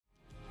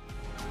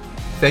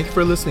Thank you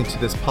for listening to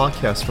this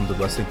podcast from the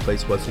Resting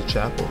Place Wesley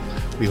Chapel.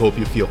 We hope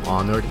you feel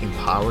honored,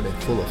 empowered, and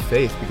full of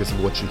faith because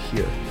of what you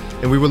hear.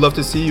 And we would love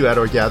to see you at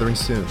our gathering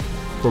soon.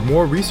 For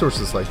more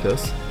resources like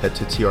this, head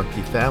to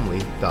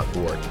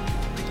trpfamily.org.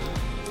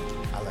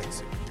 I like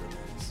superhero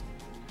movies.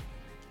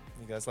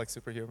 You guys like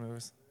superhero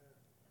movies?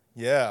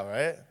 Yeah,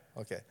 right?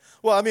 Okay.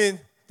 Well, I mean,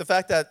 the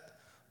fact that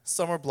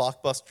summer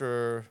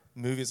blockbuster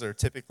movies are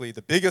typically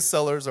the biggest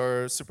sellers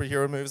are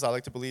superhero movies. I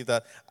like to believe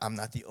that I'm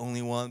not the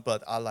only one,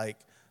 but I like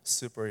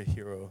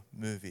superhero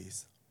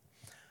movies.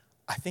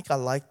 I think I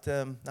like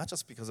them not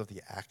just because of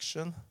the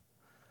action,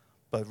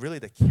 but really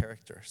the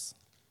characters.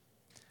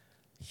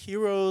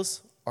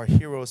 Heroes are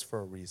heroes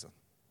for a reason.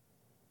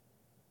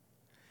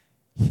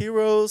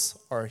 Heroes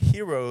are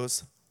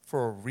heroes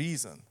for a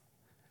reason.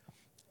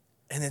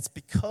 And it's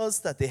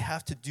because that they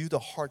have to do the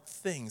hard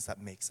things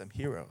that makes them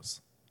heroes.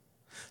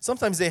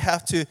 Sometimes they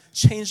have to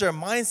change their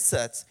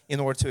mindsets in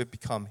order to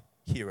become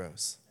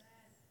heroes.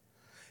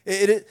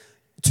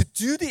 To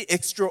do the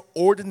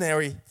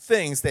extraordinary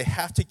things, they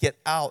have to get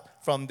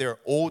out from their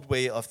old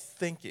way of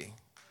thinking.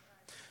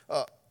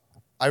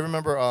 I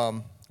remember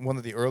one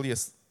of the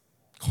earliest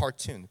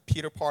cartoon,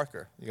 Peter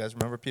Parker. You guys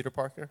remember Peter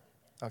Parker?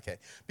 Okay.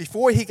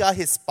 Before he got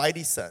his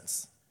spidey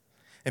sense,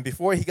 and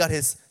before he got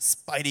his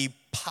spidey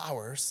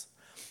powers,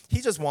 he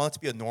just wanted to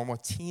be a normal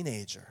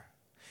teenager.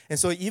 And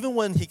so even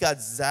when he got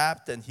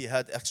zapped and he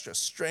had extra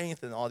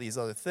strength and all these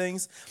other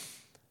things,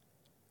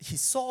 he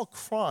saw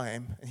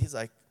crime and he's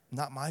like,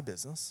 not my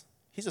business.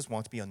 He just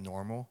wanted to be a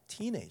normal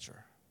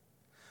teenager.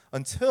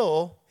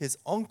 Until his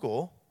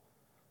uncle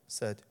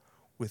said,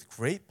 with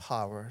great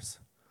powers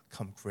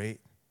come great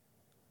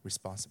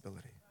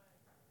responsibility.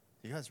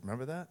 You guys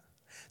remember that?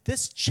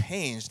 This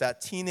changed that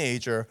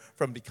teenager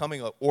from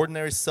becoming an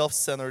ordinary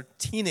self-centered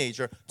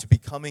teenager to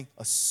becoming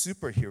a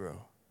superhero.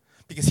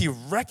 Because he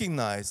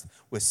recognized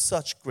with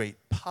such great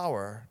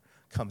power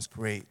comes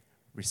great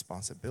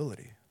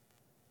responsibility.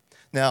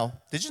 Now,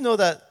 did you know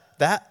that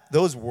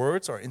those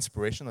words are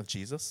inspiration of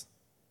Jesus?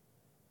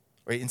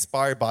 Or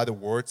inspired by the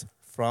words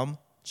from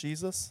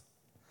Jesus?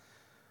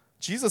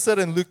 Jesus said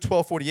in Luke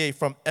 12:48,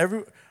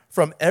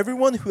 from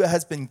everyone who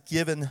has been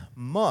given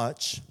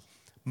much,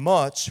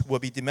 much will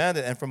be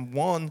demanded, and from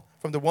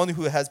the one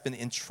who has been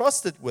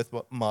entrusted with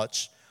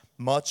much,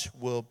 much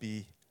will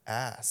be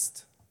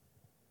asked.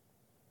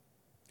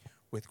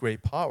 With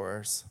great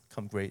powers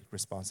come great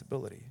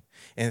responsibility.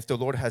 And if the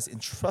Lord has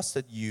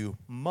entrusted you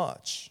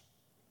much,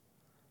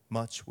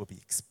 much will be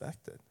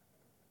expected,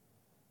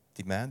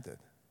 demanded,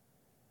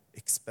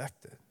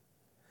 expected.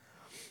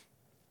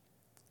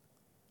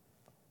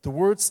 The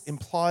words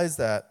implies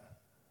that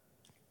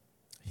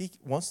he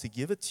wants to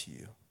give it to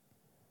you,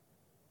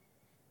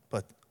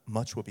 but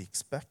much will be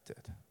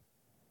expected.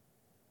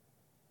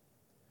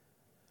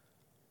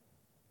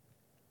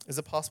 Is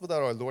it possible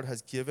that our Lord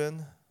has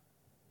given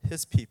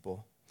his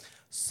people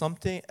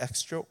something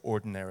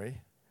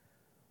extraordinary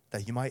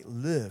that you might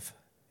live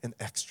an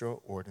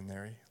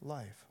extraordinary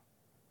life?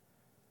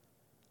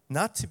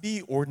 Not to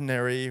be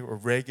ordinary or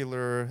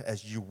regular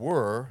as you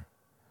were,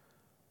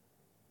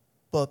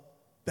 but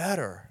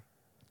better,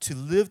 to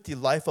live the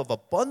life of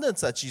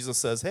abundance that Jesus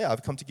says, hey,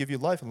 I've come to give you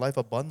life and life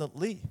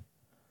abundantly.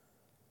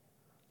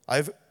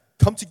 I've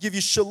come to give you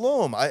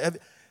shalom.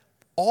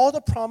 All the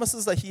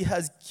promises that he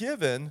has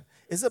given,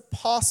 is it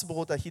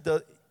possible that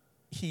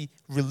he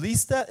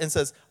released that and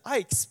says, I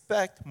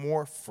expect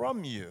more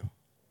from you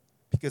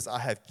because I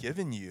have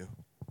given you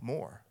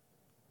more.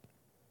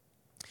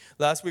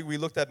 Last week we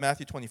looked at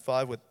Matthew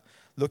 25 with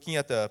looking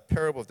at the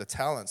parable of the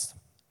talents.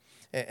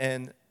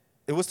 And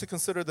it was to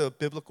consider the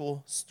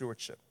biblical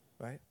stewardship,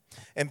 right?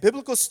 And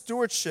biblical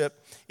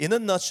stewardship, in a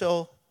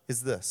nutshell,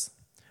 is this.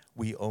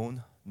 We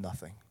own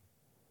nothing.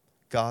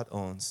 God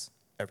owns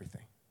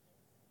everything.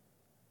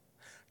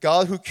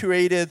 God who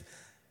created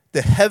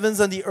the heavens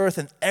and the earth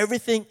and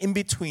everything in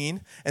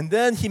between, and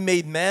then he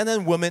made man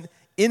and woman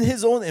in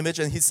his own image,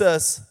 and he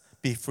says,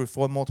 be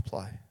fruitful and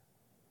multiply.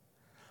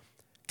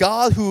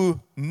 God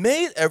who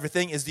made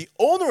everything is the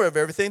owner of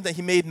everything, that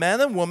he made man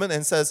and woman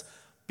and says,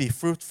 be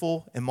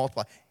fruitful and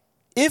multiply.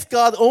 If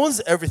God owns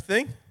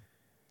everything,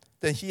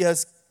 then he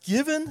has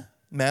given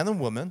man and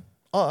woman,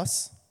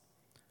 us,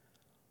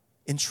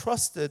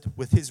 entrusted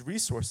with his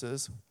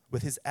resources,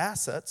 with his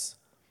assets,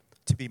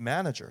 to be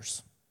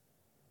managers.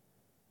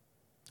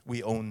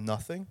 We own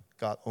nothing.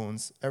 God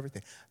owns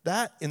everything.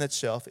 That in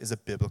itself is a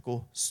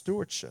biblical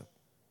stewardship.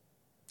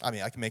 I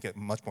mean, I can make it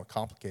much more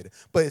complicated,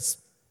 but it's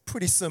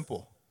pretty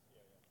simple,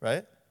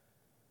 right?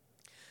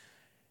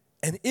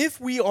 And if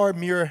we are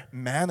mere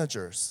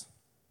managers,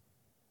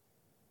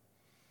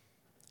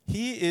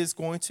 he is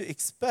going to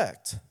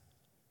expect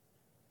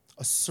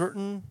a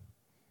certain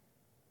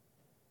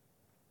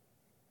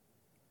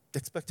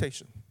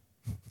expectation.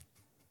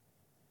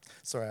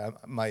 Sorry,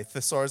 my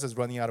thesaurus is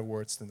running out of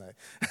words tonight.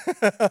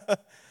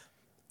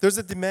 There's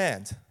a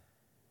demand.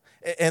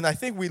 And I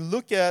think we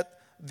look at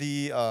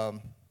the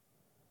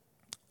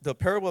the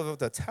parable of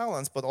the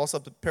talents, but also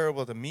the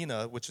parable of the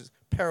mina, which is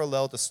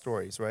parallel the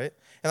stories, right?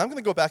 And I'm going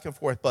to go back and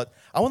forth, but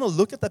I want to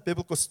look at that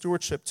biblical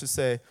stewardship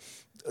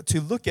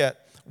to look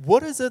at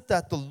what is it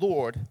that the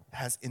Lord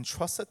has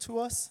entrusted to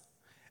us,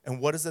 and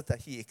what is it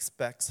that He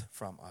expects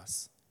from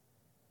us.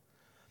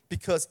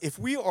 Because if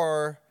we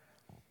are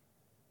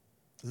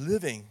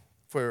living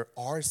for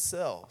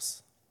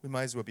ourselves, we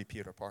might as well be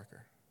Peter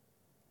Parker.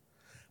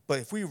 But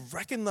if we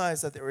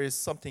recognize that there is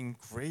something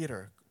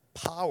greater,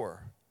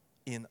 power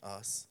in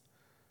us,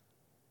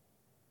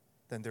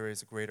 then there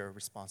is a greater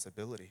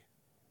responsibility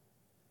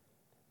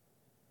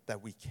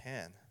that we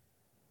can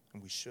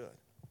and we should.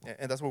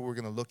 And that's what we're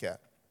going to look at.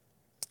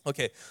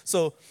 Okay,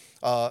 so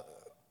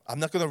I'm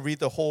not going to read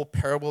the whole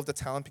parable of the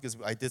talent because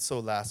I did so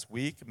last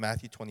week,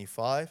 Matthew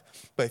 25.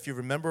 But if you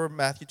remember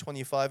Matthew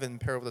 25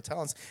 and parable of the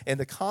talents, in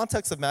the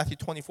context of Matthew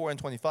 24 and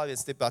 25,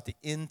 it's about the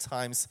end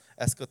times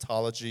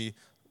eschatology,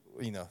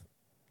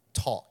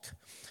 talk.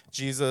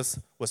 Jesus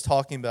was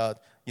talking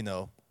about,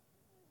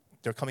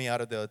 they're coming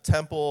out of the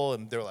temple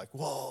and they're like,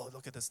 whoa,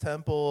 look at this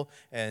temple.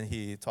 And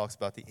he talks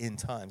about the end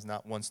times,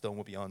 not one stone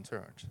will be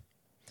unturned.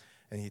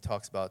 And he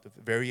talks about the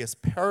various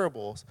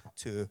parables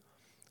to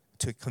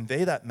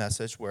convey that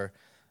message where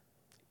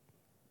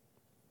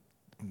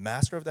the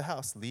master of the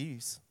house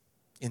leaves,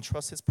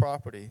 entrusts his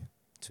property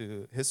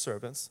to his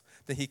servants,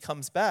 then he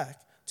comes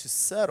back to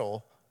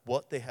settle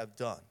what they have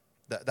done.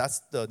 That's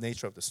the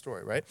nature of the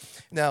story, right?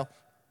 Now,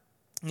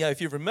 if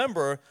you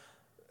remember,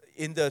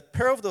 in the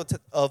parable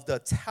of the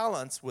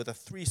talents with the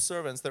three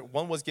servants, that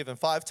one was given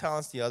 5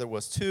 talents, the other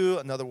was 2,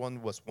 another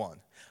one was 1.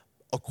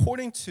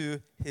 According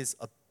to his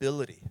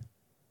ability.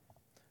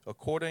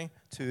 According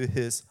to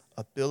his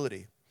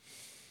ability.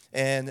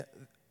 And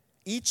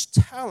each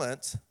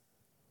talent,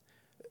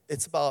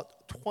 it's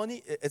about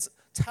 20,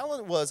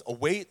 talent was a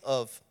weight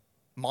of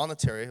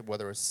monetary,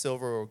 whether it's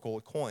silver or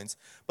gold coins,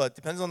 but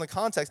depends on the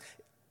context.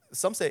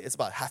 Some say it's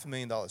about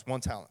 $500,000,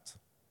 1 talent.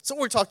 So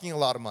we're talking a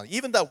lot of money.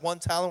 Even that 1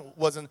 talent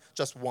wasn't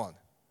just 1.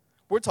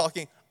 We're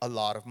talking a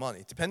lot of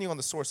money, depending on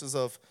the sources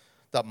of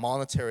that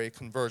monetary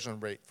conversion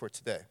rate for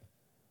today.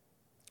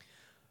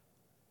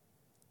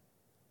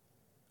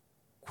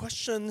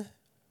 Question,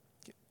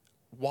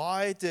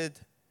 why did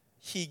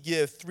he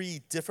give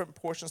 3 different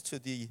portions to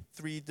the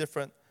 3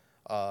 different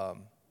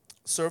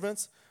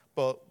servants?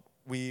 But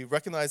we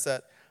recognize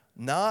that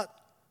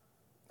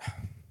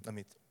let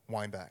me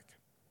wind back.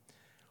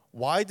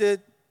 Why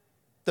did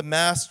the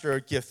master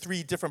give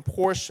 3 different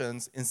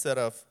portions instead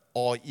of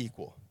all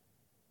equal?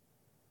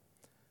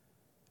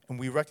 And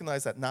we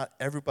recognize that not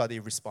everybody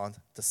responds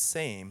the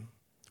same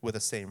with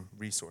the same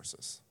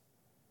resources.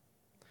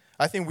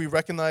 I think we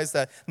recognize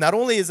that not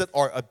only is it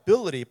our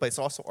ability, but it's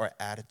also our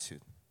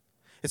attitude.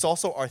 It's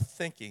also our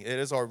thinking. It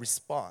is our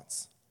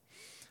response.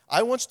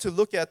 I want you to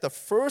look at the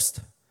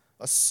first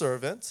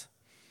servant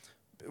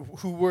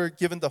who were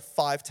given the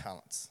 5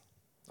 talents.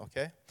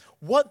 Okay?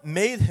 What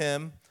made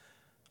him,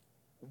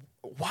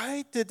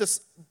 why did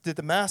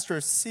the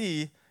master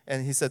see,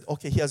 and he said,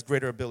 okay, he has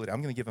greater ability.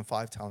 I'm going to give him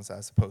 5 talents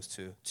as opposed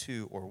to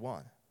 2 or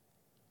 1.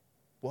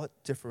 What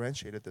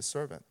differentiated the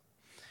servant?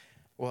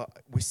 Well,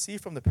 we see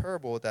from the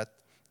parable that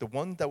the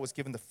one that was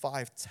given the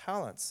 5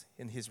 talents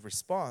in his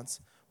response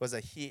was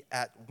that he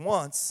at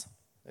once,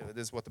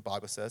 this is what the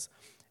Bible says,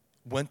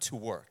 went to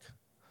work.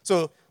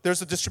 So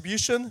there's a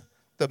distribution.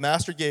 The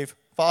master gave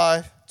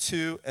 5,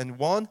 2, and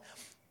 1.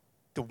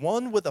 The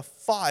one with the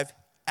 5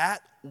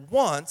 at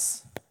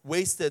once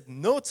wasted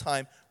no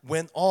time,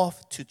 went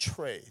off to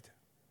trade.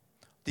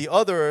 The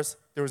others,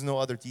 there was no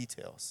other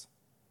details.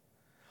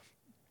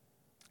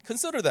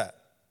 Consider that.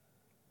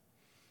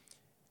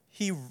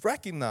 He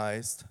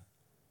recognized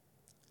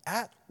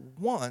at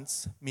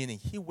once, meaning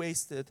he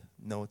wasted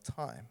no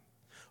time.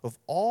 Of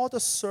all the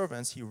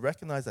servants, he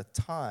recognized that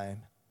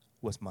time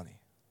was money.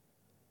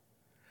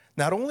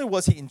 Not only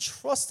was he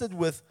entrusted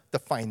with the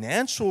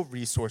financial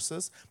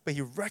resources, but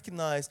he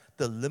recognized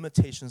the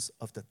limitations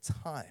of the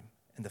time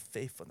and the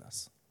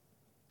faithfulness.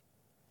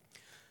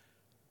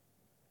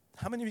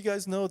 How many of you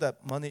guys know that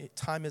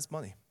time is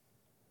money?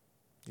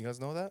 You guys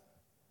know that?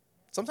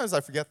 Sometimes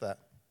I forget that.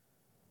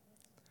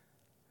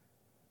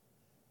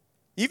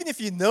 Even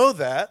if you know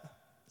that,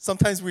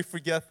 sometimes we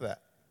forget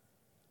that.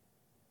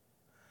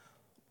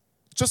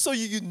 Just so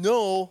you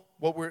know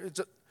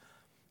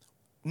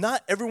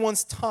not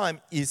everyone's time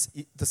is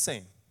the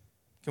same.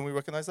 Can we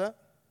recognize that?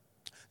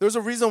 There's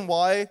a reason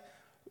why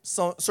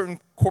certain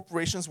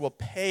corporations will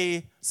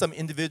pay some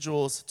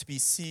individuals to be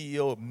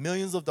CEO of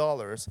millions of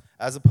dollars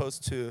as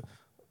opposed to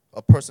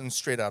a person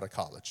straight out of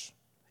college.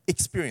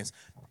 Experience.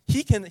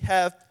 He can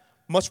have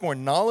much more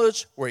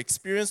knowledge or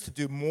experience to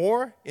do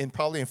more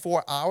probably in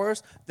 4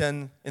 hours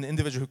than an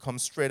individual who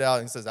comes straight out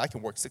and says, I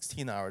can work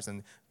 16 hours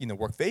and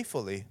work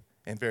faithfully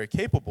and very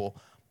capable.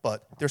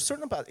 But there's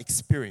something about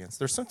experience.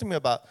 There's something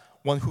about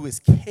one who is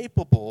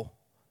capable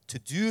to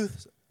do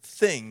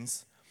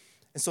things.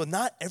 And so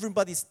not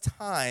everybody's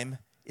time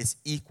is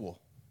equal.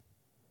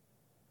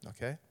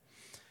 Okay?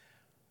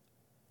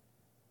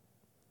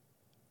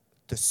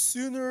 The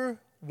sooner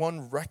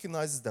one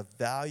recognizes the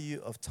value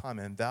of time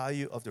and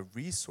value of the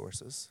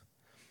resources,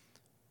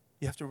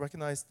 you have to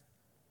recognize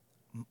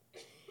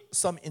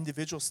some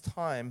individual's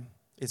time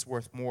is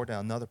worth more than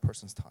another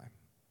person's time.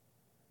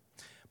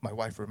 My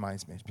wife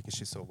reminds me because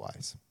she's so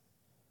wise.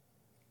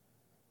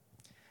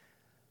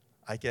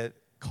 I get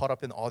caught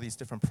up in all these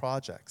different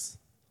projects.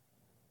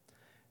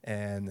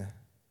 And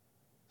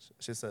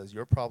she says,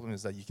 your problem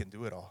is that you can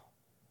do it all.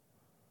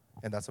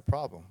 And that's a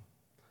problem.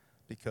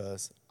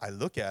 Because I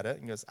look at it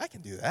and goes, I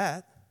can do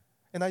that.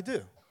 And I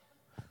do.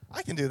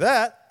 I can do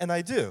that. And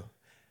I do.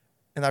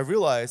 And I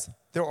realize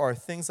there are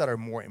things that are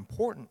more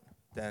important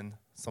than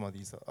some of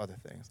these other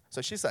things.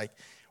 So she's like,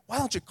 why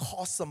don't you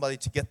call somebody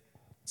to get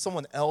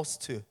someone else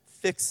to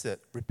fix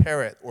it,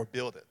 repair it, or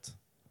build it?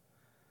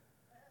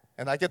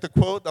 And I get the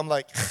quote, I'm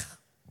like,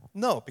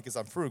 no, because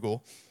I'm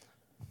frugal.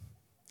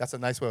 That's a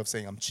nice way of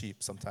saying I'm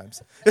cheap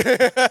sometimes.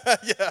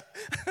 Yeah.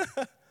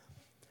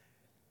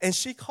 And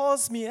she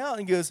calls me out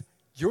and goes,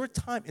 your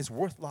time is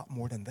worth a lot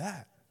more than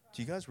that.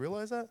 Do you guys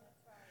realize that?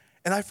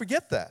 And I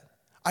forget that.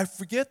 I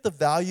forget the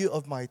value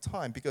of my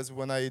time because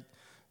when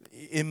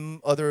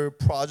in other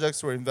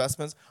projects or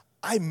investments,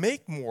 I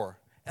make more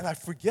and I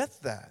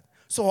forget that.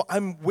 So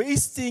I'm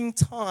wasting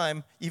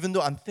time even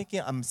though I'm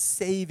thinking I'm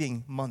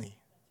saving money.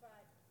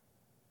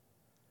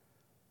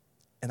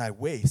 And I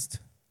waste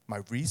my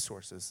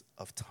resources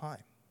of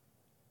time.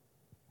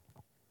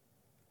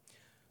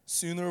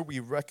 Sooner we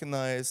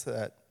recognize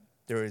that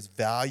there is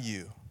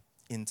value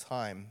in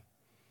time,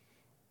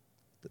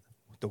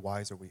 the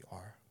wiser we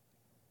are.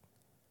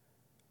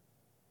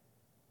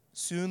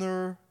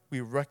 Sooner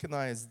we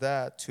recognize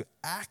that to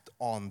act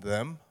on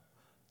them,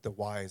 the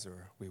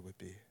wiser we would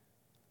be.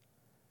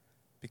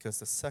 Because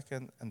the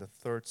second and the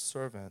third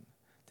servant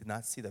did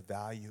not see the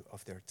value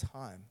of their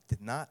time,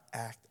 did not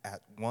act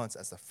at once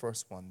as the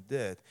first one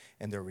did,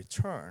 and their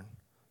return,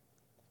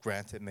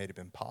 granted may have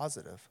been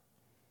positive,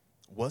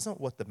 wasn't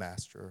what the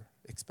master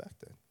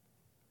expected.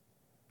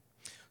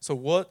 So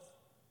what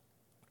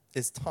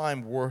is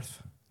time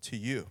worth to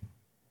you?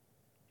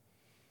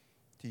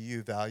 Do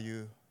you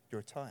value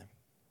your time?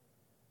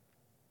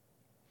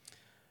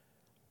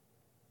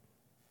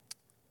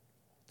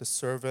 The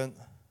servant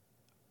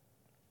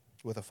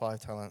with the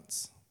 5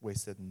 talents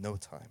wasted no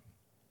time.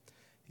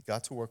 He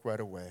got to work right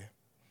away.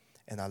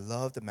 And I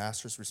love the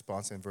master's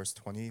response in verse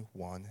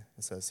 21.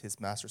 It says,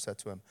 his master said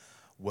to him,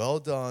 well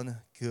done,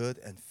 good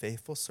and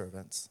faithful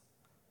servant.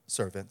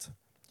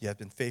 You have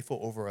been faithful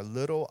over a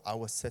little. I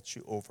will set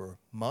you over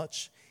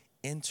much.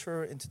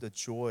 Enter into the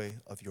joy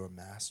of your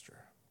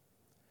master.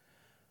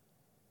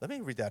 Let me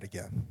read that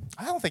again.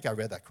 I don't think I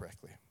read that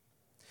correctly.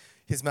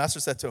 His master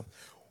said to him,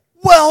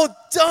 well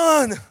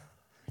done,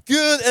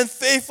 good and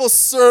faithful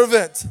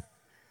servant.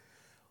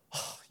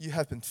 You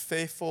have been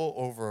faithful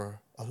over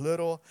a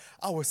little.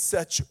 I will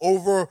set you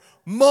over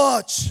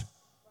much.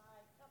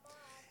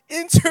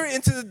 Enter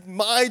into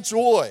my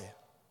joy.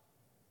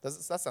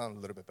 Does that sound a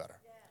little bit better?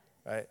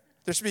 Right?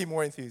 There should be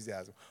more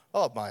enthusiasm.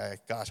 Oh my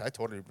gosh, I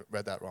totally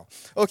read that wrong.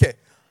 Okay,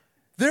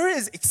 there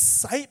is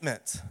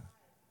excitement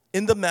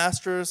in the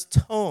master's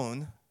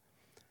tone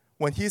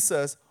when he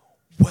says,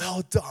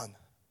 well done.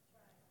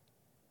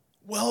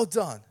 Well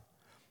done,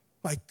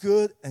 my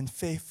good and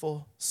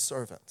faithful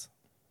servant.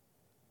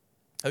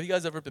 Have you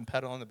guys ever been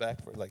patted on the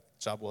back for like,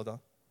 job well done?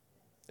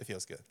 It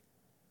feels good.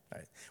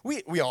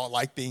 Right? We all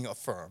like being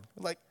affirmed.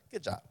 Like,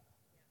 good job.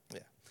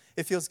 Yeah,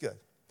 it feels good.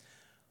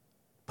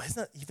 But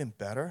isn't it even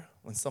better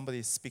when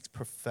somebody speaks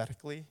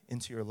prophetically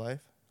into your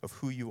life of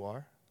who you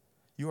are?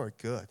 You are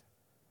good.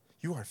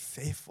 You are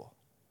faithful.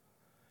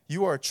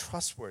 You are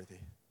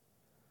trustworthy.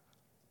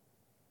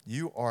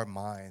 You are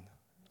mine.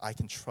 I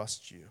can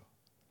trust you.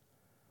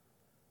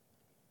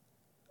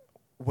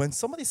 When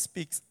somebody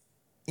speaks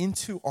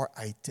into our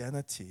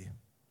identity,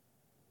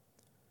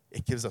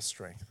 it gives us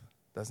strength,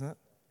 doesn't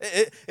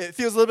it? It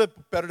feels a little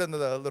bit better than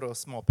the little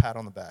small pat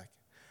on the back.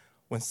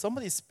 When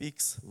somebody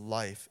speaks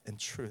life and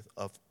truth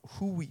of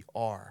who we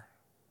are,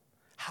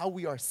 how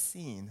we are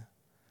seen,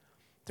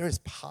 there is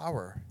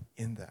power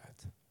in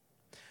that.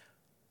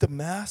 The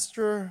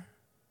master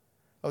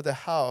of the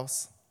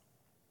house,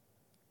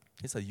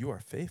 he said, you are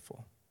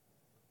faithful.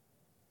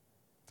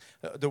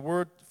 The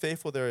word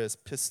faithful there is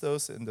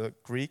pistos in the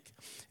Greek.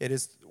 It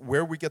is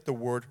where we get the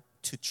word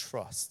to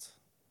trust.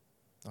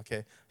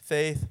 Okay?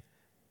 Faith,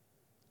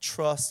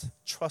 trust,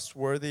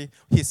 trustworthy.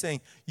 He's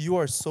saying, you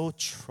are so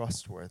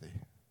trustworthy.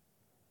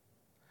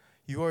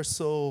 You are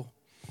so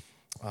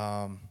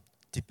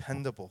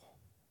dependable,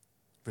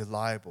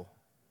 reliable.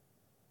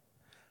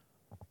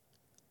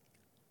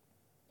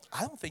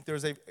 I don't think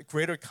there's a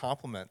greater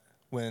compliment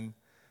when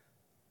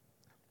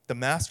the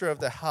master of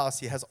the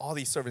house, he has all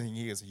these servants, and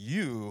he goes,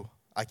 you,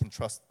 I can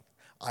trust,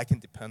 I can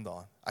depend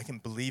on, I can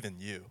believe in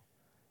you.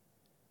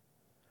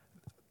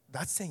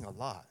 That's saying a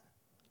lot.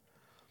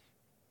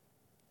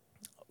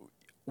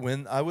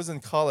 When I was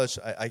in college,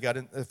 I got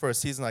in, for a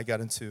season, I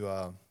got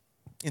into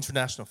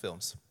international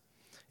films,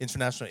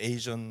 international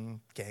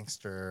Asian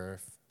gangster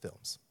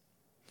films.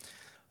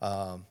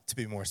 to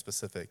be more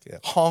specific. Yeah.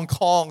 Hong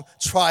Kong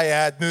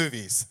triad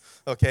movies,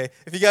 okay?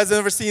 If you guys have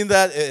ever seen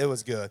that, it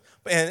was good.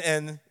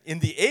 And in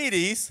the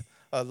 80s,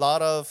 a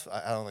lot of,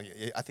 I don't know,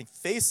 I think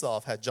Face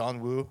Off had John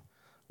Woo,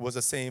 was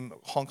the same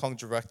Hong Kong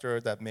director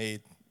that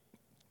made,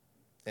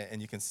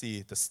 and you can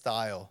see the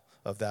style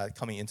of that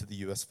coming into the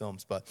U.S.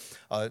 films. But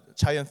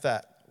Chow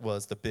Yun-fat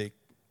was the big,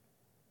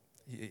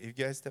 you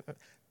guys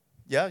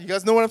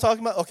know what I'm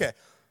talking about? Okay.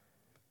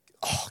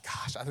 Oh,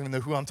 gosh, I don't even know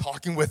who I'm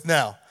talking with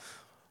now.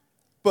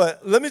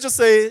 But let me just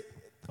say,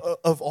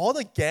 of all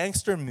the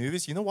gangster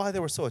movies, you know why they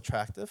were so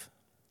attractive?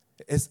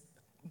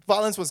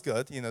 Violence was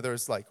good. There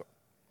was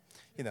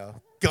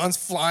guns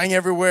flying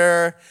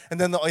everywhere. And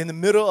then in the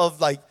middle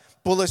of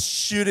bullets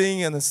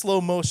shooting and the slow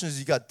motions,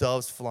 you got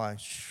doves flying.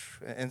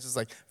 And it's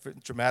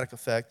just dramatic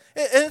effect.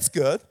 And it's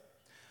good.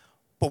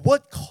 But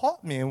what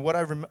caught me and what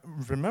I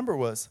remember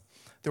was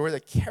there were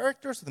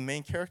the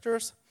main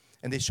characters,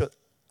 and they showed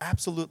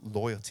absolute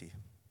loyalty.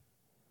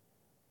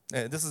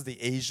 And this is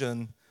the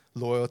Asian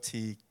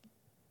loyalty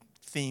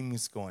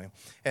themes going.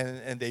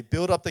 And they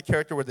build up the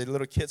character where the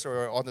little kids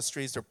are on the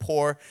streets, they're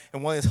poor,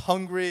 and one is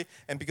hungry,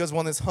 and because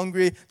one is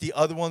hungry, the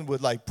other one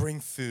would bring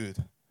food,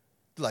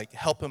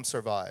 help him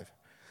survive.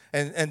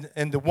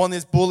 And the one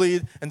is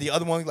bullied, and the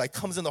other one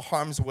comes into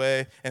harm's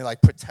way and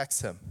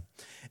protects him.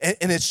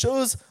 And it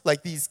shows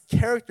these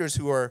characters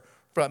who are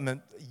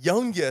from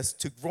youngest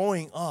to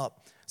growing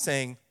up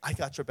saying, I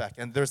got your back.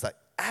 And there's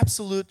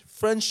absolute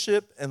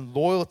friendship and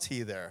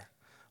loyalty there.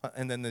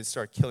 And then they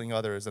start killing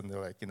others, and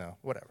they're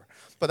whatever.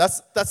 But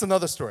that's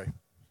another story.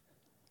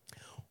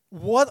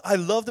 What I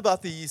loved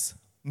about these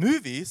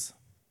movies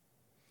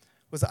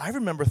was I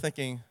remember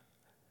thinking,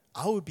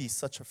 I would be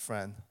such a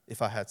friend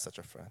if I had such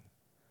a friend.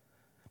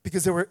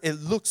 Because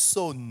it looked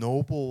so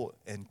noble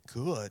and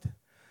good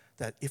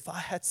that if I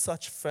had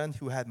such a friend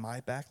who had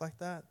my back like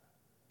that,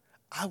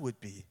 I would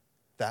be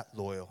that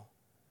loyal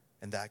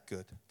and that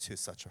good to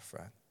such a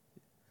friend.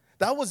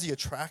 That was the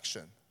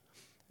attraction.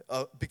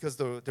 Because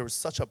there was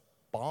such a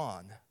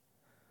bond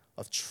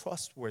of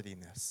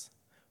trustworthiness,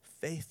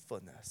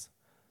 faithfulness.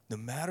 No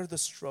matter the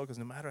struggles,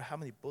 no matter how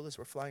many bullets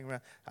were flying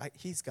around,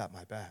 he's got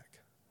my back.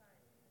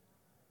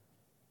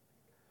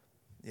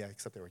 Yeah,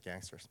 except they were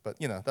gangsters. But,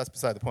 that's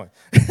beside the point.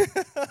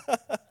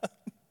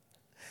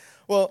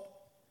 Well,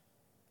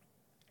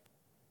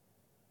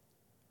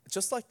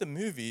 just like the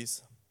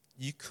movies,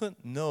 you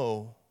couldn't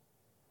know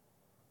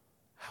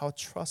how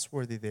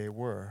trustworthy they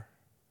were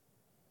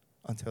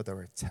until they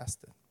were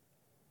tested.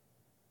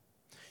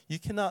 You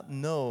cannot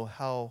know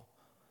how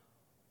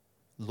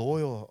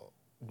loyal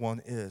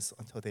one is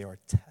until they are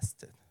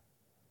tested.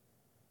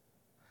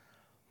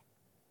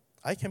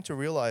 I came to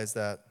realize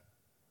that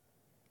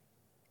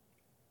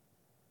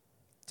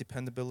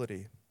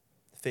dependability,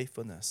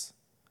 faithfulness,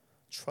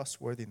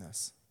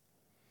 trustworthiness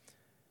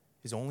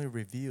is only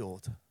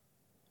revealed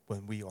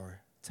when we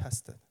are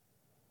tested.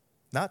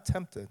 Not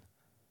tempted,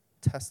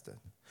 tested.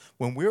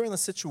 When we're in a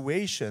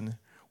situation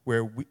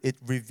where it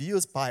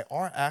reveals by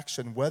our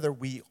action whether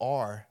we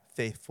are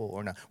faithful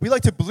or not. We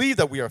like to believe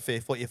that we are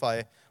faithful if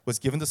I was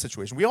given the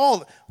situation. We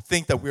all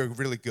think that we're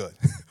really good.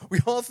 We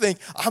all think,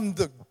 I'm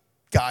the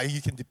guy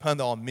you can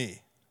depend on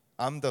me.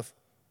 I'm the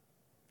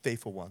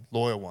faithful one,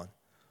 loyal one.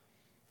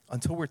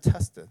 Until we're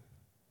tested,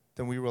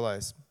 then we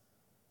realize,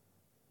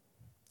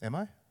 am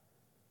I?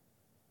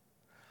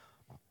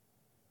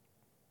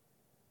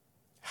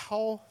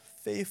 How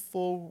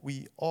faithful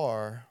we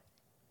are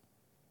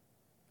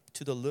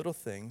to the little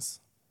things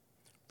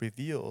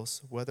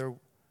reveals whether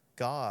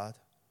God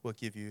will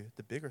give you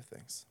the bigger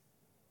things.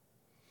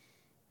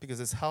 Because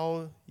it's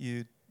how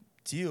you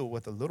deal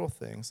with the little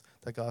things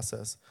that God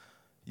says,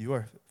 you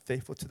are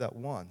faithful to that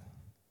one,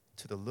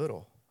 to the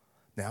little.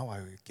 Now I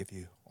will give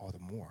you all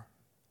the more.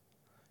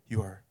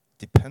 You are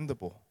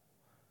dependable,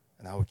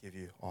 and I will give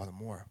you all the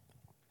more.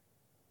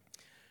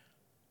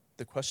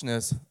 The question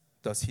is,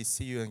 does he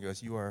see you and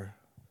goes, you are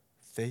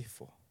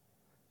faithful,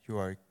 you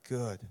are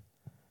good,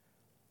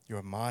 you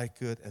are my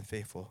good and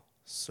faithful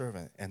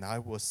servant, and I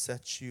will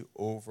set you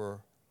over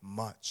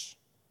much.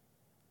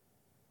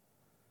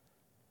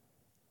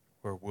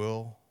 Or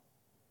will?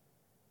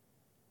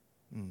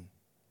 In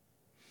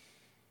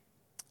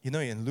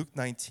Luke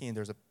 19,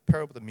 there's a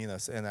parable to meet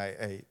us, and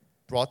I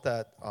brought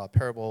that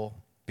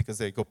parable because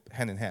they go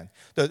hand in hand.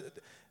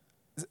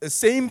 The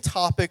same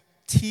topic,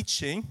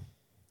 teaching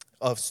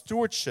of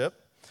stewardship,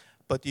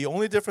 but the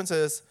only difference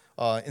is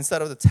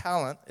instead of the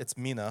talent, it's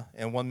mina,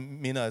 and one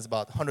mina is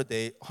about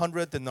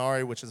 100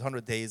 denarii, which is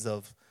 100 days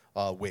of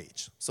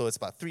wage. So it's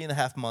about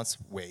 3.5 months'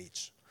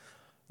 wage.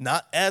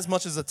 Not as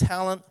much as a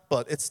talent,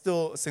 but it's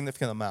still a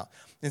significant amount.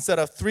 Instead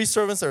of 3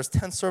 servants, there's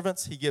 10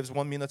 servants. He gives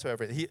 1 mina to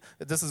every.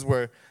 This is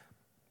where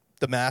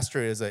the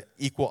master is an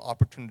equal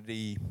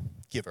opportunity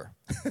giver.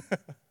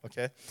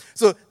 Okay?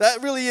 So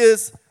that really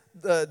is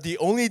the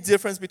only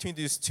difference between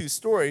these two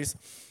stories.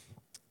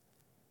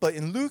 But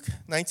in Luke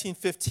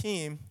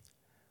 19:15,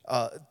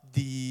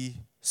 the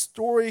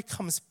story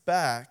comes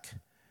back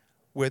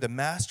where the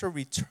master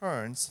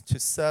returns to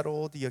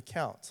settle the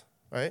account,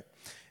 right?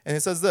 And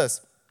it says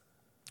this,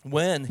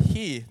 when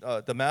he,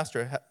 the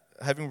master,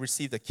 having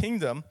received the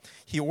kingdom,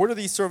 he ordered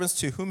these servants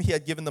to whom he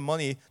had given the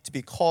money to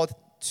be called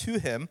to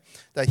him,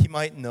 that he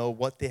might know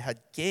what they had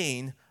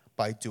gained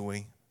by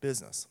doing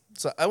business.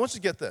 So I want you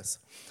to get this.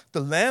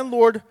 The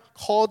landlord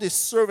called his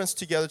servants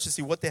together to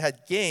see what they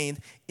had gained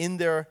in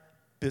their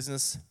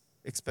business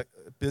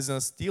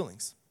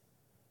dealings.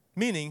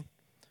 Meaning,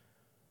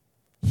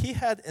 he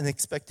had an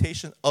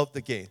expectation of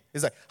the gain.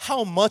 It's like,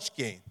 how much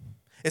gain?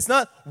 It's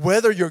not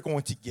whether you're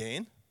going to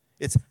gain,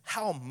 it's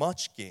how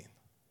much gain.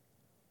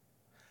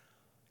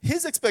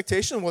 His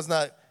expectation was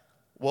not,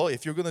 well,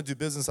 if you're going to do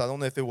business, I don't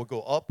know if it will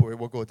go up or it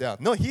will go down.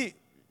 No,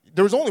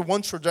 there was only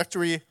one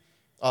trajectory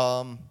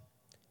of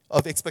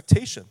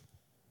expectation.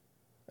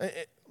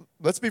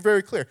 Let's be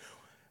very clear.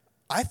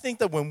 I think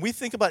that when we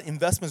think about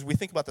investments, we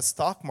think about the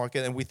stock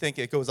market and we think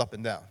it goes up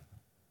and down.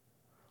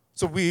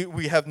 So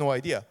we have no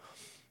idea.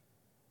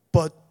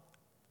 But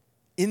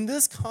in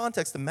this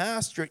context, the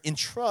master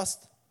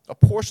entrusts a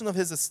portion of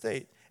his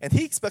estate, and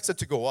he expects it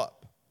to go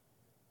up.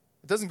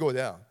 It doesn't go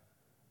down.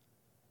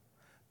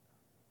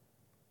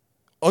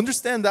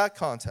 Understand that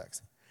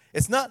context.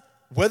 It's not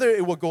whether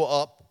it will go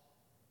up,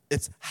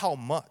 it's how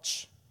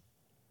much.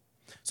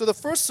 So the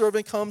first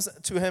servant comes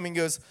to him and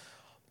goes,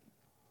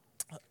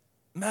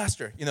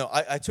 Master,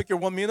 I took your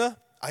 1 mina,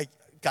 I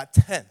got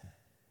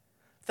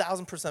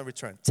 10,000%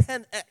 return,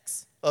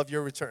 10x of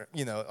your return,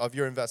 of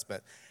your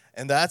investment.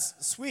 And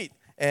that's sweet.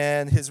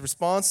 And his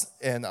response,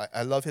 and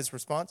I love his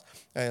response,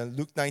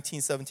 Luke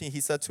 19:17,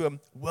 he said to him,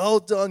 well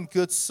done,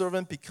 good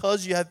servant,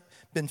 because you have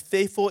been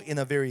faithful in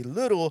a very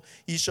little,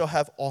 you shall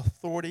have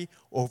authority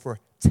over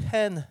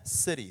 10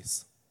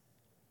 cities.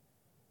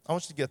 I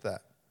want you to get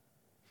that.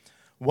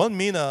 1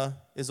 mina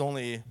is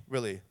only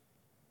really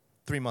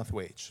 3-month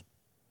wage.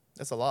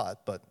 That's a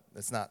lot, but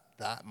it's not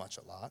that much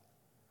a lot.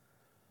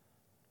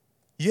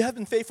 You have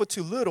been faithful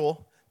to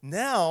little,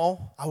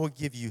 now I will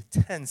give you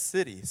 10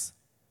 cities.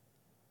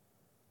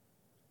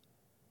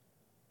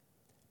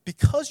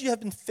 Because you have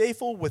been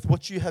faithful with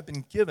what you have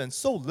been given,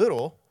 so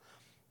little,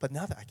 but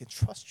now that I can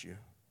trust you,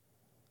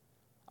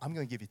 I'm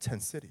going to give you 10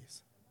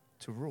 cities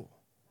to rule.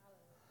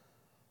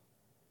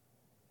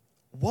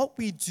 What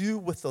we do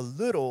with the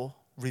little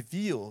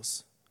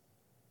reveals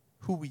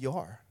who we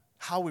are,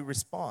 how we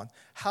respond,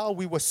 how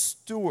we will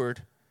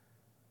steward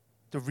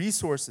the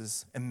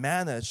resources and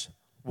manage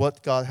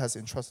what God has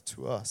entrusted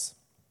to us.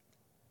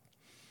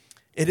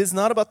 It is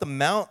not about the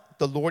amount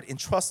the Lord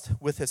entrusts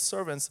with his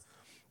servants,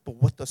 but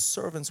what the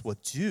servants will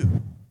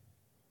do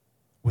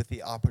with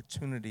the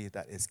opportunity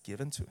that is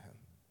given to him.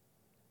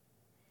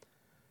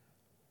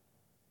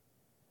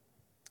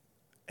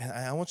 And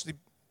I want you to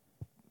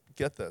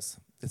get this.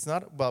 It's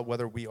not about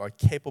whether we are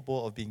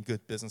capable of being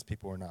good business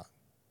people or not.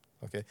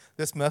 Okay?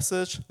 This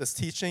message, this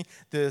teaching,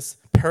 this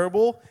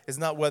parable is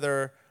not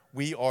whether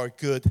we are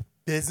good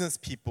business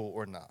people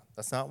or not.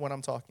 That's not what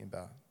I'm talking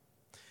about.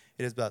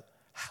 It is about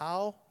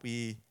how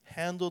we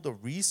handle the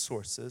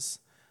resources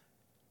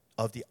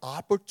of the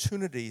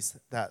opportunities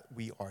that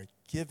we are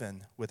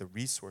given with the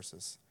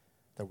resources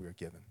that we are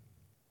given.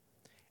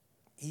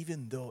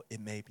 Even though it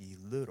may be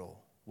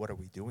little, what are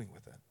we doing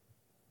with it?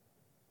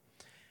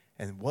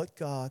 And what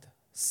God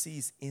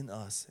sees in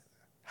us,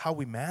 how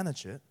we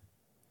manage it,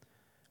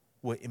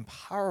 will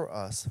empower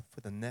us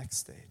for the next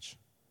stage.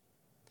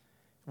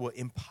 Will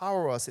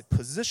empower us, it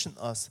positions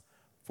us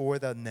for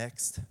the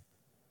next.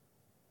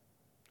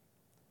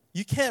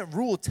 You can't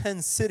rule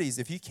 10 cities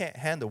if you can't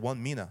handle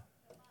 1 mina.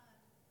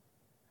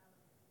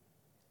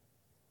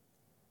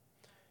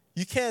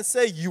 You can't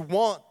say you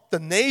want the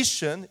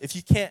nation if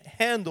you can't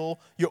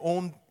handle your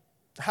own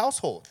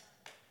household.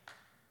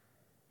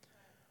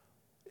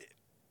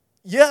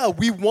 Yeah,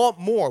 we want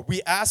more.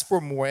 We ask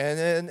for more.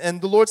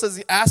 And the Lord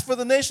says, ask for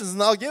the nations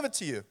and I'll give it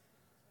to you.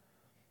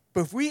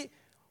 But if we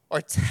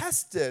are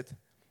tested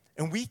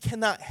and we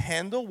cannot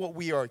handle what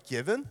we are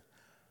given,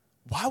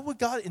 why would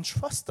God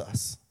entrust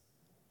us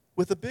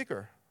with a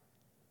bigger?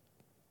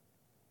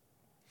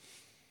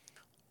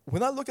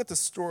 When I look at the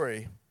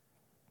story,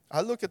 I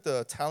look at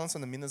the talents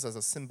and the minas as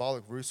a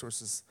symbolic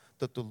resources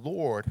that the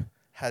Lord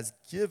has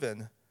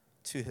given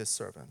to his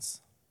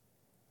servants.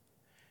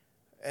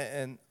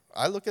 And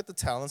I look at the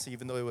talents,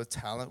 even though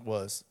talent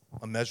was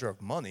a measure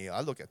of money,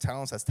 I look at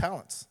talents,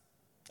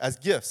 as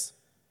gifts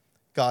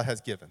God has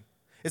given.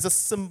 It's a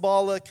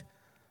symbolic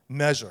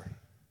measure.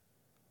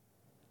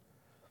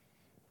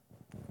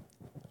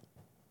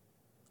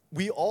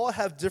 We all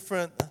have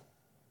different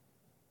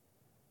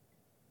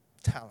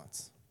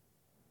talents.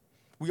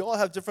 We all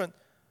have different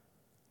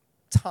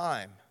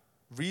time,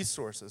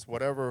 resources,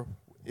 whatever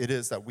it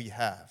is that we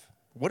have.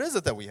 What is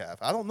it that we have?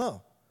 I don't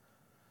know.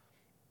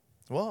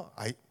 Well,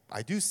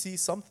 I do see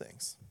some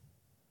things.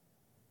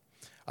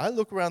 I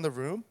look around the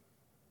room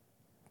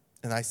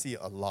and I see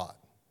a lot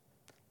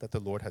that the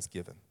Lord has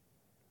given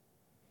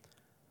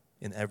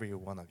in every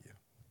one of you.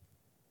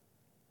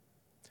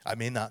 I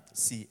may not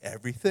see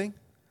everything,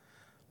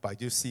 but I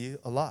do see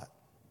a lot.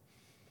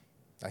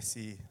 I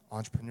see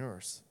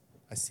entrepreneurs.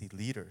 I see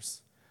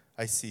leaders.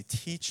 I see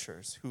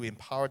teachers who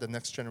empower the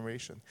next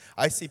generation.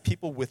 I see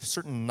people with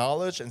certain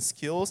knowledge and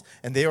skills,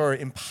 and they are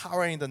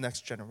empowering the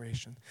next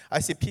generation. I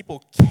see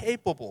people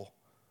capable,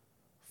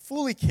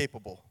 fully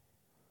capable,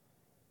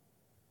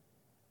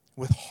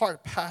 with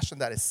heart passion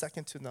that is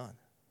second to none.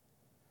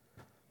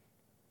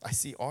 I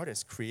see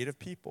artists, creative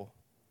people,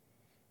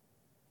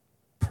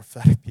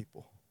 prophetic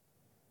people.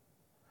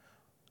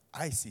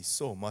 I see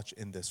so much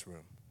in this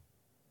room.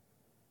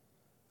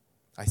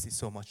 I see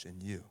so much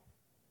in you.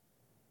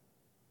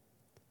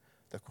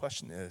 The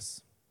question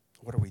is,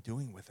 what are we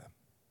doing with them?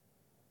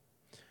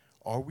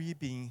 Are we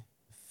being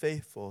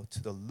faithful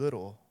to the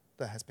little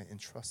that has been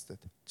entrusted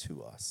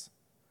to us?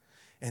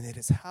 And it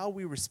is how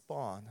we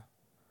respond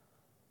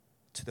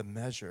to the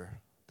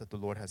measure that the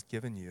Lord has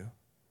given you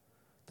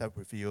that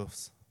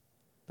reveals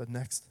the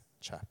next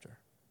chapter.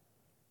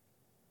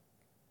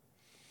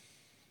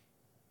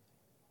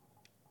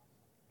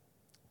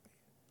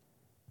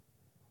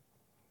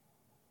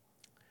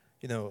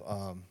 You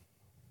know,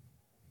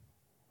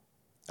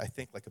 I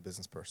think like a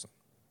business person.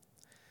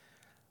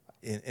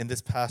 In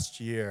this past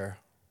year,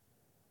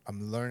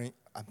 I'm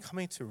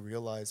coming to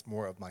realize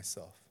more of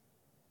myself.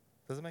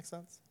 Does it make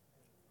sense?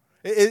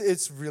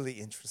 It's really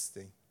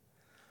interesting.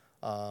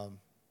 I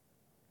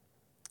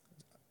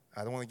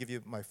don't want to give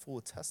you my full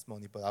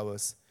testimony, but I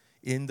was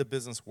in the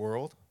business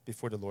world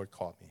before the Lord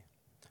called me.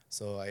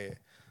 So I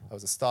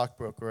was a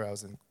stockbroker. I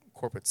was in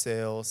corporate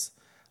sales.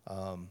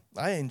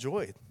 I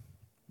enjoyed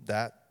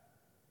that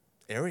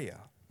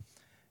area.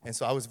 And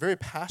so I was very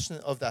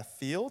passionate of that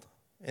field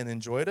and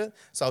enjoyed it.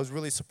 So I was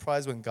really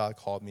surprised when God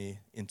called me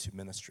into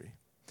ministry.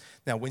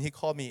 Now, when he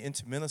called me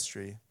into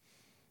ministry,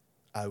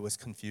 I was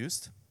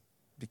confused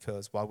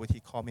because why would he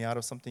call me out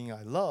of something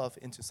I love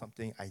into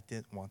something I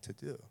didn't want to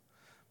do?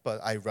 But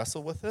I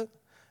wrestled with it,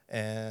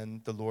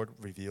 and the Lord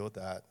revealed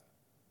that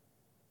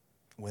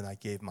when I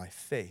gave my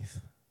faith,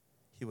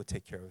 he would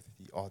take care of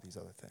all these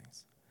other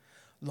things.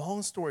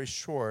 Long story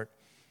short,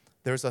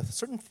 there's a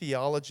certain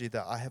theology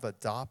that I have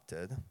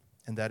adopted,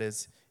 and that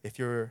is,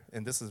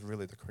 and this is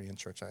really the Korean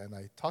church, and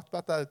I talked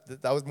about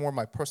that. That was more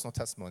my personal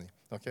testimony.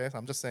 Okay, so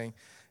I'm just saying,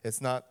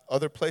 it's not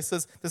other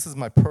places. This is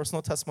my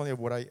personal testimony of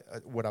what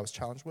I was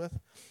challenged with,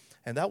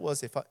 and that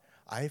was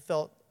I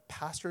felt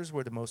pastors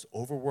were the most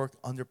overworked,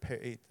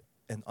 underpaid,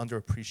 and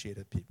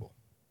underappreciated people.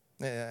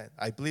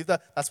 I believe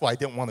that. That's why I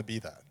didn't want to be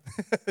that.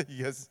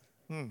 Yes.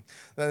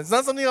 It's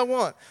not something I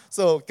want.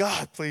 So,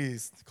 God,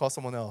 please call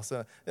someone else.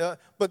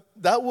 But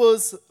that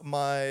was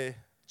my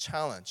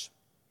challenge.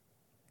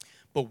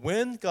 But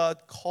when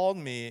God called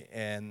me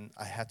and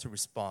I had to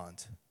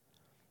respond,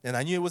 and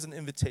I knew it was an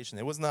invitation.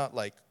 It was not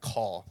like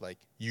call, like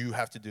you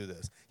have to do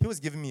this. He was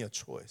giving me a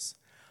choice.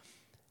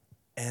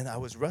 And I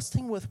was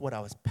wrestling with what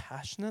I was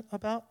passionate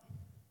about,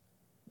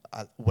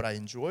 what I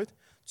enjoyed,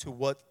 to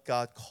what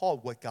God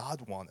called, what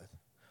God wanted.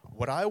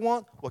 What I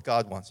want, what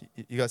God wants.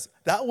 You guys,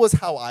 that was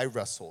how I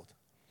wrestled.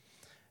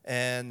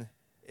 And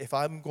if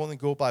I'm going to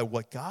go by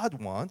what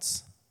God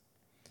wants,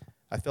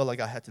 I felt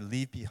like I had to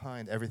leave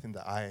behind everything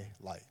that I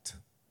liked.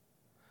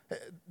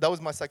 That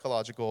was my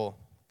psychological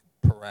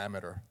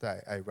parameter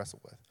that I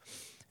wrestled with.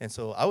 And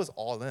so I was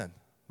all in.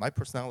 My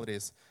personality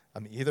is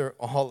I'm either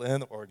all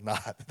in or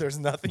not. There's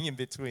nothing in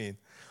between.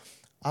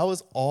 I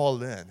was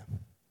all in.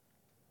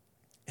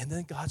 And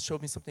then God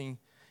showed me something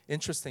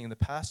interesting in the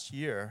past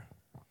year.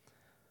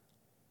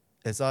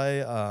 As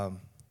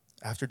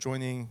after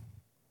joining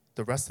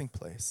the resting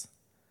place,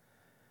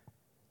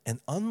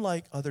 and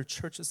unlike other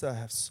churches that I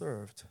have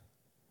served,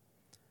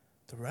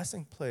 the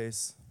resting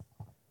place,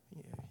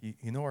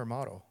 you know our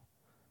motto,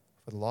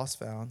 for the lost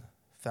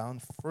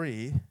found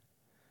free,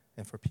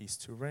 and for peace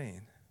to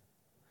reign.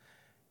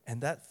 And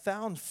that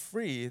found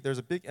free, there's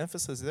a big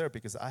emphasis there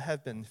because I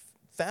have been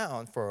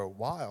found for a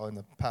while in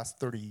the past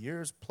 30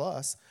 years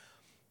plus,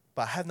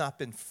 but I have not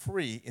been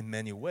free in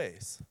many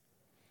ways.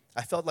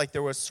 I felt like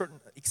there was a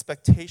certain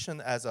expectation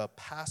as a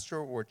pastor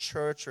or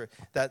church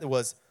that it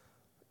was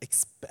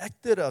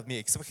expected of me,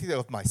 expected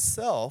of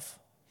myself.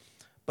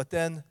 But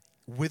then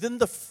within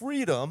the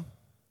freedom,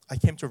 I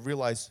came to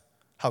realize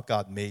how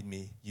God made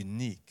me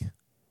unique.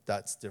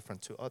 That's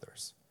different to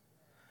others.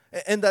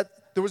 And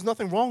that there was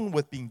nothing wrong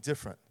with being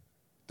different.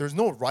 There's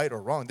no right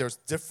or wrong. There's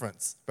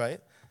difference, right?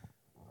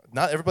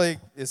 Not everybody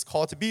is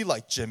called to be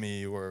like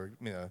Jimmy or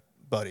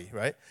Buddy,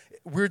 right?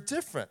 We're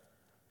different.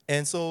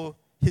 And so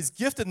his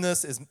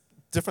giftedness is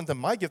different than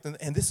my giftedness,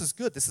 and this is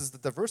good. This is the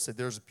diversity.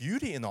 There's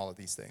beauty in all of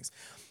these things.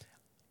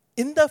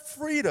 In that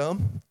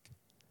freedom,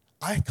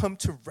 I come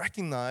to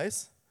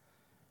recognize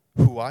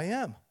who I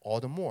am all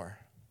the more.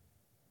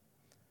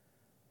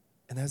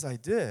 And as I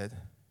did,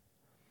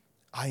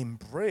 I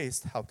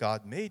embraced how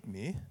God made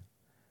me,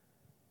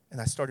 and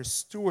I started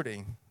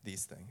stewarding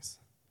these things.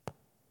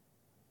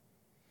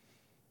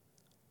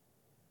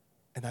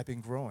 And I've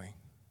been growing.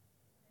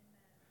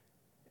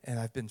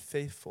 And I've been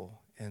faithful.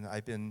 And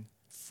I've been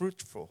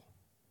fruitful.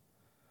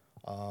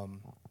 One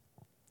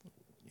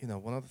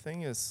other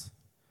thing is,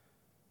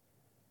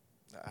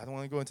 I don't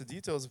want to go into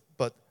details,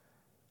 but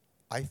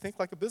I think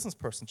like a business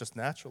person just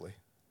naturally.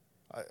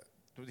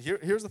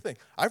 Here's the thing.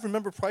 I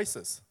remember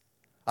prices.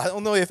 I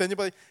don't know if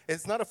anybody,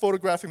 it's not a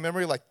photographic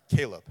memory like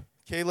Caleb.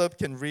 Caleb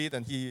can read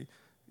and he,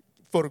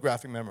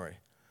 photographic memory.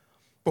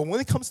 But when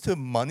it comes to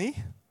money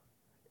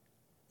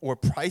or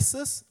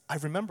prices, I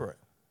remember it.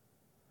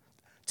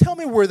 Tell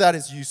me where that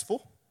is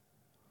useful,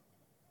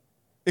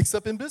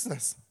 except in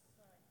business,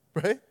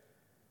 right?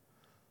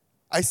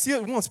 I see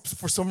it once,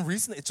 for some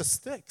reason it just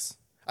sticks.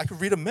 I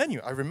could read a menu,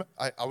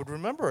 I would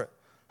remember it.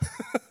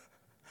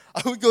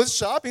 I would go to the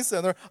shopping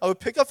center, I would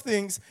pick up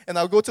things, and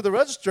I would go to the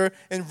register,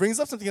 and it brings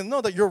up something, and no,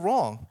 that you're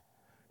wrong.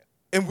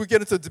 And we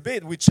get into a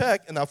debate, we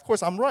check, and of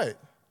course I'm right.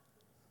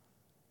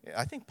 Yeah,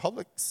 I think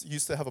Publix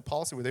used to have a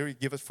policy where they would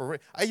give it for free.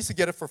 I used to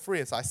get it for free,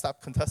 and so I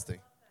stopped contesting.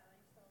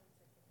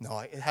 No,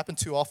 it happened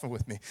too often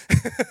with me.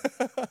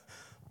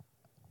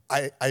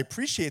 I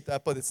appreciate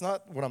that, but it's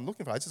not what I'm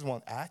looking for. I just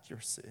want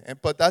accuracy.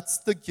 But that's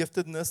the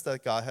giftedness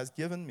that God has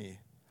given me.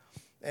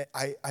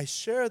 I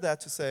share that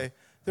to say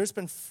there's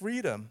been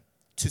freedom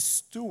to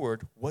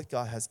steward what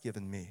God has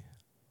given me.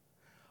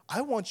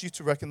 I want you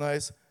to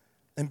recognize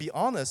and be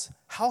honest,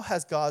 how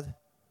has God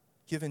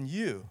given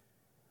you?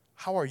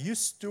 How are you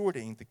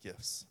stewarding the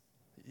gifts?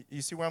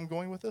 You see where I'm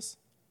going with this?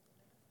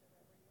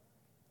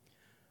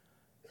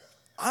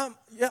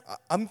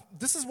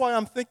 This is why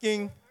I'm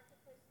thinking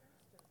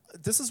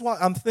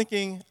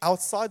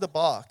outside the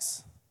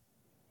box.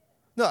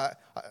 No,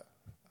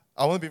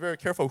 I want to be very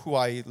careful who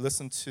I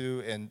listen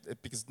to, and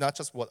because not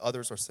just what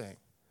others are saying.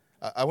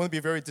 I want to be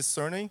very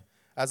discerning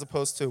as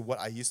opposed to what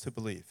I used to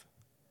believe.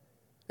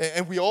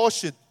 And we all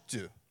should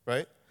do,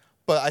 right?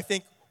 But I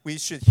think we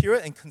should hear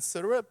it and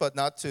consider it, but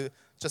not to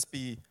just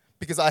be,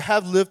 because I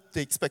have lived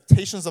the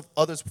expectations of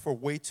others for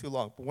way too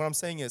long. But what I'm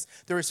saying is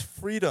there is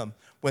freedom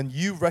when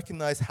you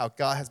recognize how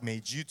God has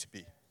made you to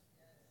be.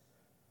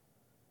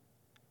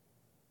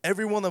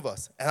 Every one of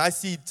us. And I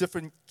see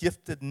different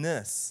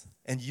giftedness,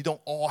 and you don't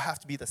all have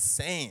to be the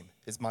same,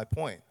 is my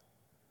point.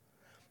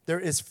 There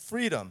is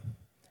freedom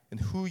in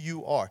who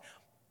you are.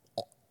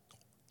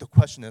 The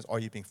question is, are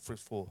you being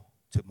fruitful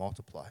to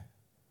multiply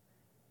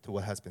to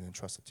what has been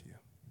entrusted to you?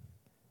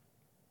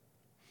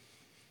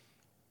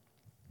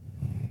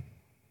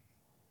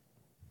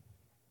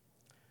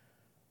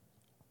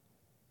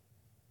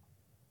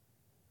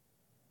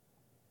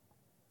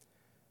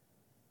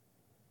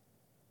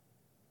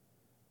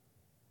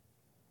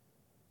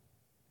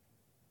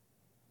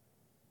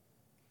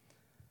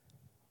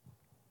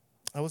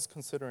 I was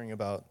considering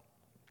about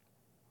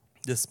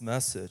this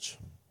message,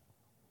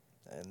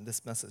 and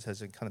this message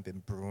has kind of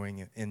been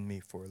brewing in me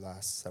for the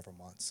last several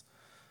months.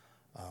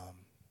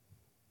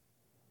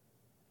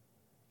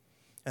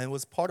 And it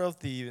was part of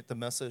the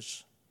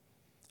message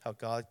how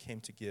God came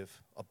to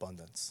give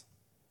abundance.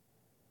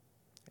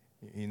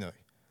 You know,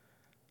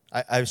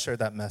 I've shared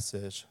that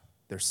message.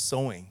 There's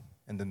sowing,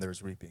 and then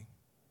there's reaping.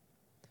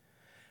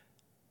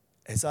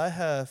 As I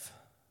have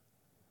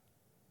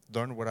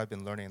learned what I've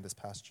been learning in this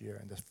past year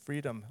and the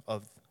freedom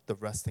of the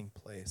resting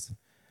place,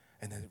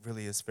 and it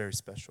really is very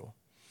special,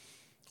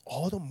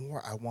 all the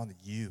more I wanted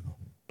you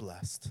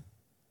blessed.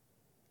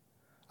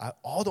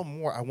 All the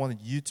more I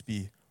wanted you to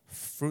be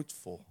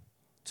fruitful,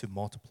 to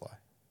multiply.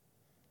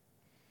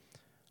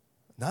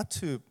 Not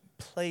to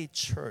play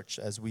church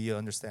as we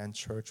understand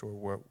church,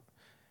 or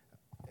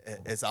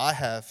as I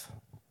have,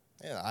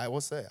 I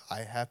will say,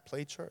 I have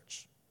played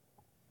church.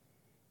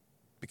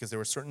 Because there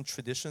were certain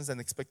traditions and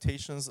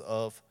expectations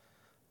of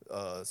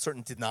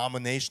certain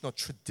denominational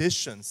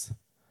traditions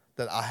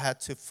that I had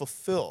to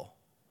fulfill.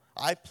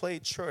 I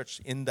played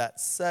church in that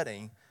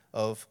setting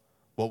of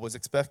what was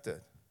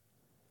expected.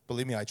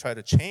 Believe me, I tried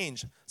to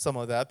change some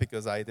of that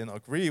because I didn't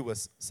agree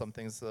with some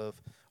things of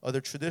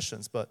other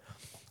traditions. But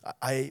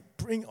I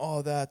bring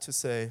all that to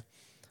say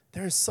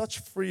there is such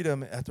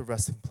freedom at the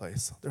resting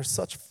place. There's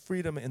such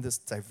freedom in this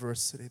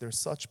diversity. There's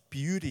such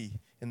beauty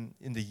in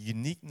the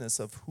uniqueness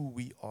of who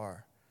we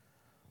are.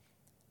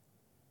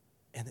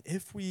 And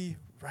if we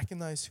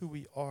recognize who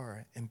we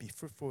are and be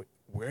fruitful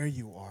where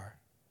you are,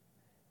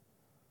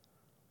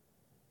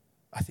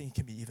 I think it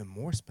can be even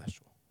more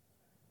special,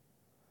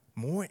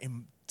 more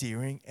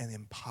endearing and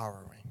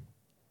empowering.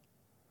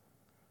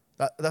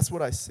 That's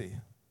what I see.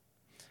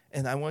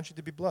 And I want you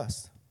to be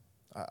blessed.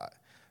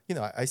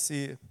 I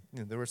see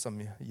there were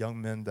some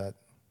young men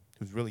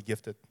who's really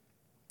gifted,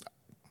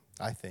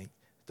 I think,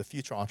 the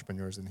future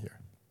entrepreneurs in here.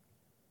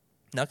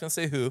 Not going to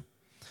say who,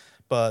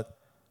 but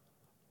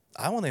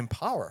I want to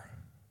empower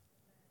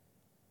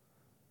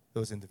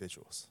those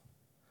individuals.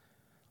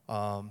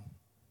 And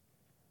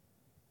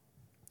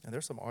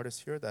there's some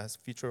artists here that has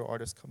feature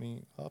artists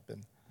coming up.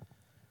 And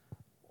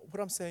what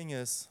I'm saying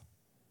is,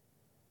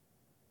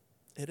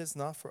 it is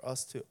not for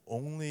us to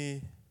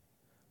only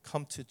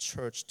come to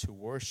church to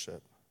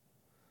worship,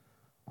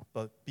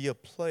 but be a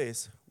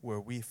place where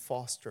we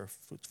foster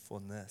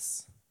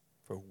fruitfulness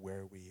for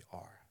where we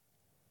are.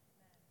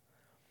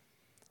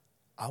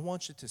 I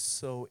want you to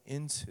sow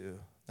into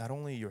not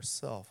only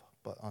yourself,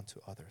 but onto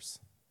others,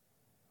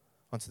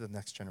 onto the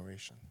next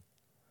generation.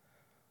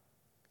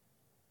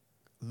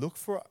 Look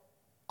for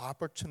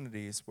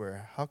opportunities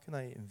where, how can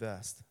I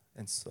invest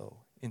and sow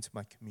into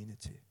my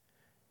community,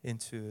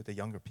 into the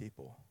younger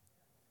people.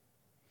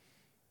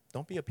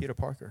 Don't be a Peter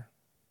Parker.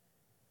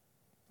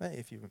 Hey,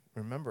 if you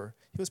remember,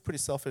 he was a pretty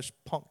selfish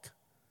punk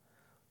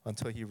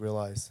until he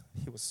realized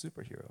he was a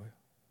superhero.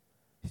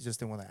 He just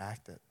didn't want to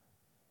act it.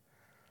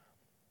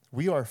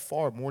 We are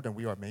far more than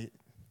we are made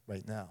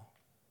right now.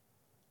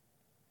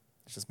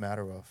 It's just a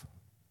matter of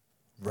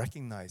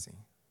recognizing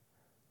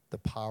the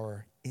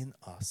power in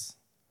us.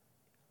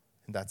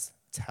 And that's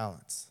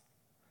talents.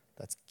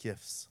 That's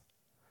gifts.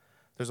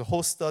 There's a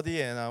whole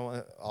study, and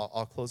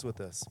I'll close with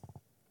this.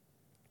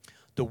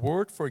 The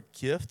word for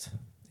gift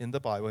in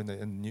the Bible, in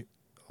the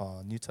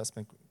New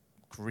Testament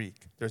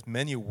Greek, there's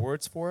many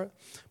words for it,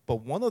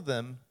 but one of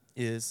them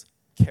is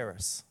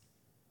charis,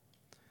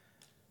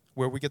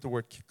 where we get the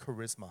word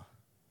charisma.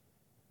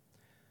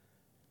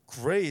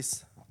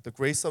 Grace, the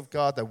grace of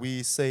God that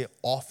we say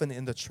often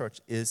in the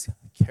church, is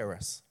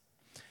charis.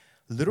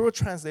 Literal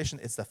translation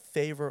is the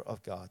favor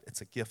of God.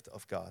 It's a gift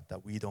of God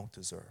that we don't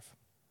deserve.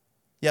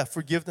 Yeah,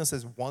 forgiveness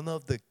is one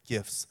of the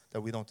gifts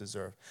that we don't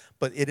deserve,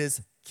 but it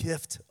is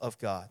gift of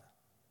God.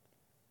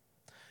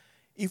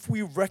 If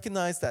we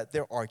recognize that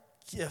there are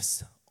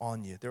gifts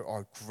on you, there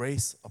are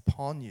grace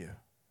upon you,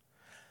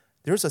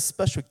 there's a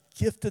special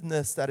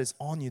giftedness that is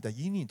on you that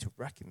you need to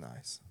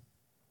recognize.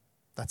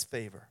 That's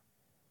favor.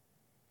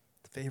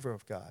 The favor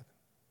of God.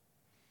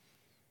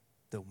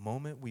 The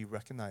moment we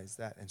recognize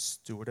that and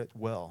steward it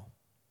well,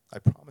 I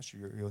promise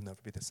you, you'll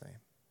never be the same.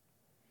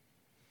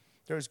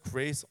 There is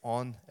grace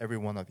on every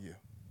one of you.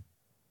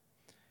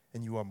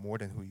 And you are more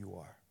than who you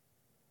are.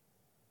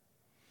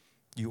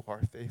 You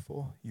are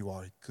faithful. You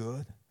are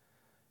good.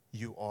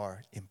 You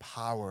are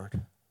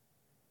empowered.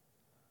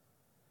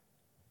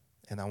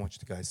 And I want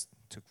you guys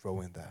to grow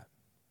in that.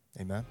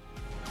 Amen.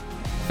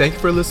 Thank you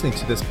for listening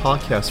to this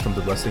podcast from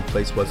the Resting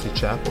Place Wesley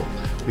Chapel.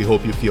 We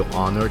hope you feel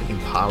honored,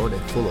 empowered,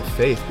 and full of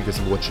faith because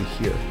of what you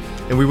hear.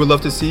 And we would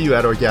love to see you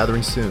at our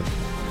gathering soon.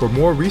 For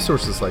more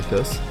resources like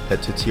this,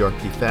 head to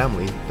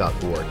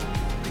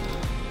trpfamily.org.